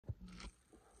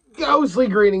Ghostly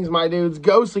greetings, my dudes.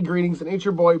 Ghostly greetings, and it's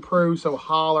your boy Prue, so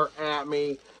holler at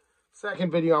me.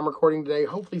 Second video I'm recording today,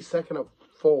 hopefully second of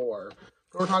 4.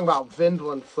 We're talking about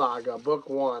Vinland Saga, book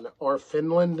 1, or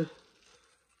Finland.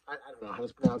 I don't know how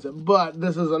to pronounce it, but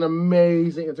this is an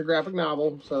amazing, it's a graphic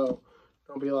novel, so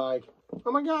don't be like,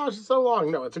 oh my gosh, it's so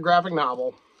long. No, it's a graphic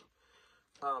novel.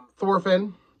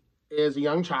 Thorfinn is a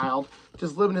young child,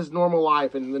 just living his normal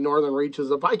life in the northern reaches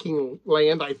of Viking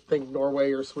land, I think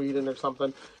Norway or Sweden or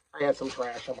something. I had some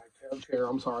trash on my chair.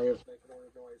 I'm sorry if it's making a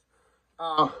weird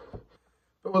noise.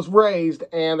 But was raised,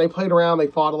 and they played around. They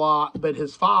fought a lot. But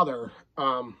his father,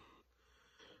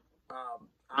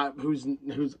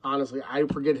 who's honestly, I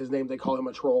forget his name. They call him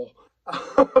a troll.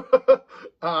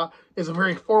 Is a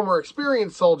very former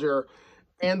experienced soldier.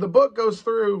 And the book goes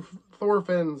through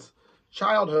Thorfinn's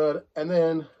childhood, and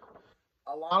then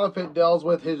a lot of it deals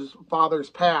with his father's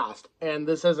past. And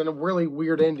this has a really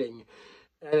weird ending.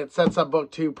 And it sets up book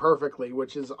 2 perfectly,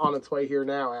 which is on its way here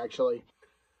now, actually.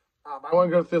 I want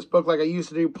to go through this book like I used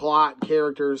to do: plot,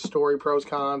 characters, story, pros,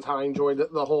 cons, how I enjoyed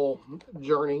the whole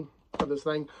journey of this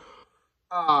thing.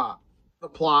 The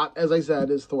plot, as I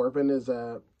said, is Thorfinn is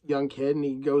a young kid, and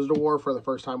he goes to war for the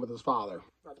first time with his father.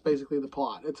 That's basically the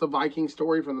plot. It's a Viking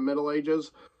story from the Middle Ages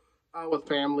with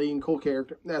family and cool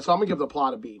character. Yeah, so I'm going to give the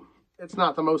plot a B. It's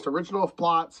not the most original of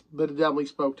plots, but it definitely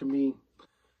spoke to me,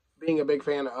 being a big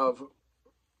fan of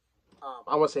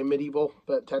I want to say medieval,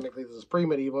 but technically this is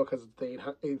pre-medieval because it's the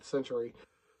 8th century.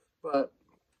 But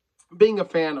being a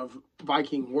fan of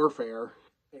Viking warfare,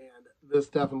 and this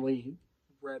definitely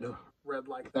read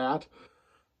like that.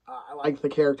 I like the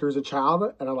character as a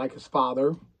child, and I like his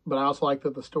father, but I also like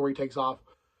that the story takes off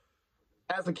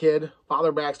as a kid,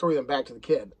 father backstory, then back to the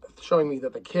kid, showing me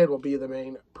that the kid will be the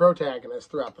main protagonist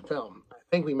throughout the film. I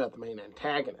think we met the main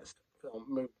antagonist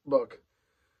book.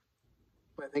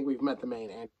 I think we've met the main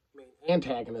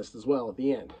antagonist as well at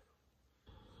the end.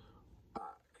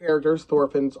 Characters,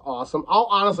 Thorfinn's awesome.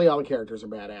 Honestly, all the characters are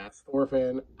badass.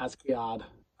 Thorfinn, Askiad.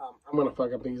 I'm gonna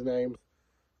fuck up these names.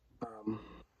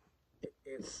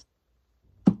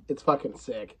 It's fucking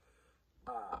sick.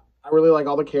 I really like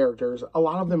all the characters. A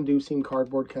lot of them do seem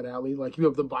cardboard cutout-y. Like, you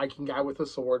have the Viking guy with a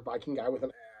sword, Viking guy with an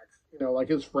axe. You know, like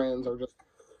his friends are just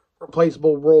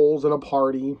replaceable roles in a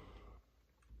party.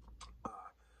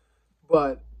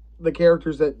 But the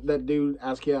characters that do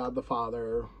Askiad, the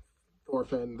father,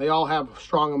 Thorfinn, they all have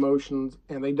strong emotions,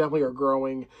 and they definitely are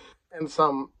growing, and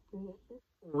some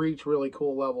reach really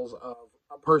cool levels of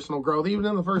personal growth, even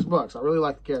in the first books. I really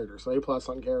like the characters, so A+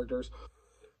 on characters.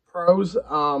 Pros,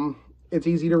 it's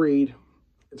easy to read.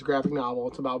 It's a graphic novel.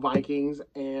 It's about Vikings,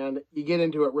 and you get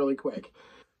into it really quick.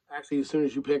 Actually, as soon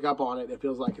as you pick up on it, it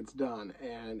feels like it's done,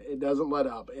 and it doesn't let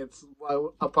up. It's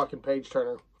a fucking page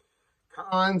turner.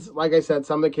 Cons, like I said,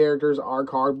 some of the characters are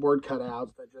cardboard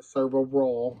cutouts that just serve a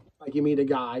role. Like, you meet a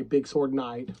guy, big sword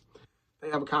knight. They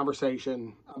have a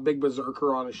conversation. A big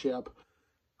berserker on a ship.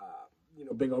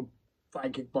 Big old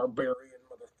Viking barbarian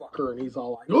motherfucker. And he's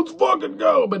all like, let's fucking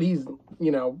go. But he's,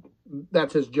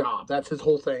 that's his job. That's his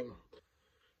whole thing.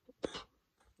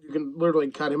 You can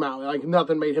literally cut him out. Like,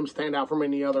 nothing made him stand out from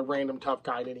any other random tough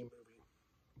guy in any movie.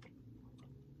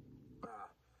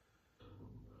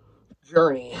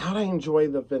 Journey. How'd I enjoy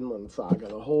the Vinland Saga?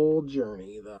 The whole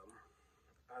journey. I don't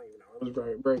even know. It was a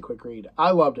very, very quick read.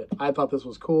 I loved it. I thought this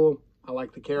was cool. I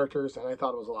liked the characters, and I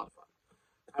thought it was a lot of fun.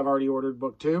 I've already ordered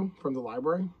book 2 from the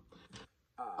library.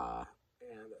 And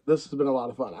this has been a lot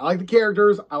of fun. I like the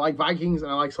characters. I like Vikings,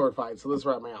 and I like sword fights. So this is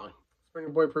right up my alley. It's been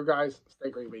your boy Prue, guys. Stay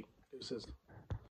creepy. Deuces.